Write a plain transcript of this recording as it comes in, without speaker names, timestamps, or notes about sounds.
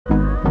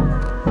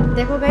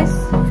দেখো গাইস,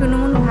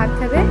 সুনুমুন ভাত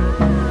খাবে,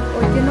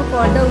 ওই জন্য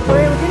পর্দা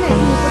উপরে উঠে না,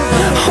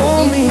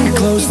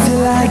 একটু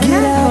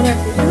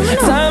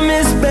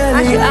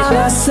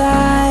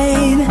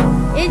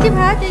এই যে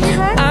ভাত, এই যে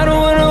ভাত। I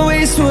don't wanna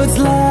waste what's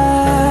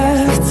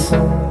left.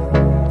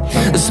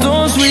 The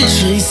storms we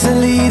chase are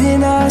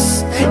leading us,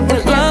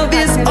 and love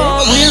is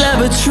all we'll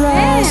ever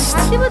trust.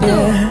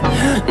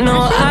 No,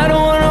 I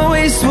don't wanna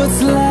waste what's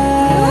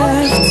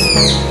left.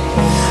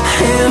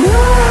 And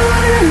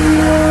on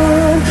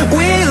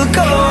we'll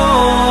go,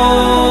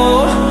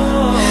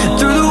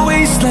 through the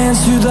wastelands,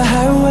 through the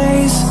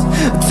highways,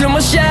 till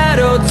my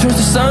shadow turns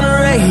to sun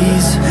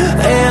rays.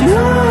 And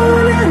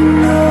on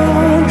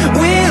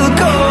we'll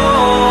go,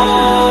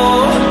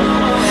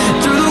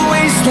 through the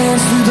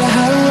wastelands, through the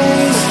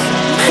highways,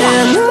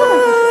 and on.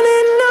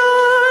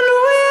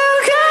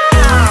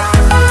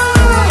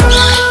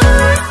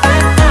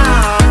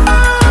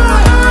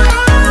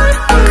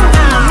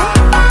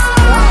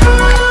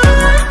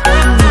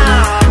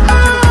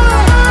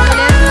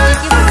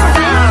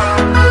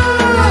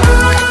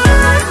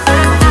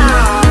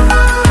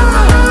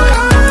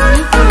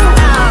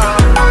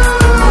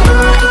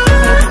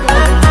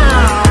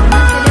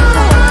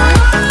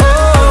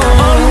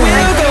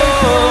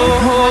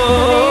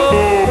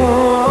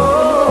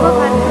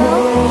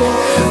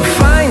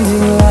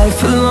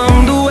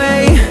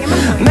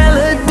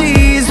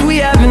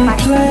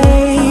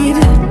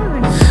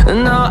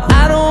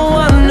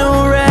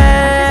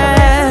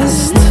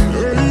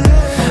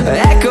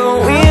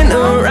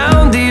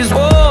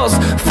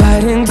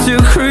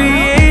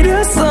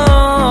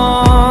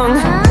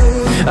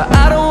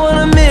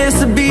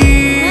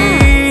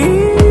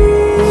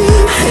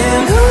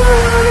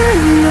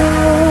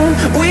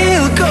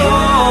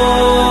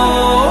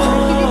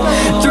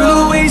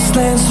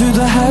 Through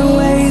the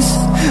highways,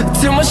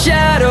 till my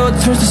shadow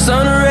turns to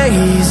sun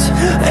rays,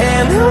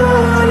 and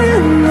on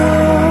and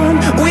on.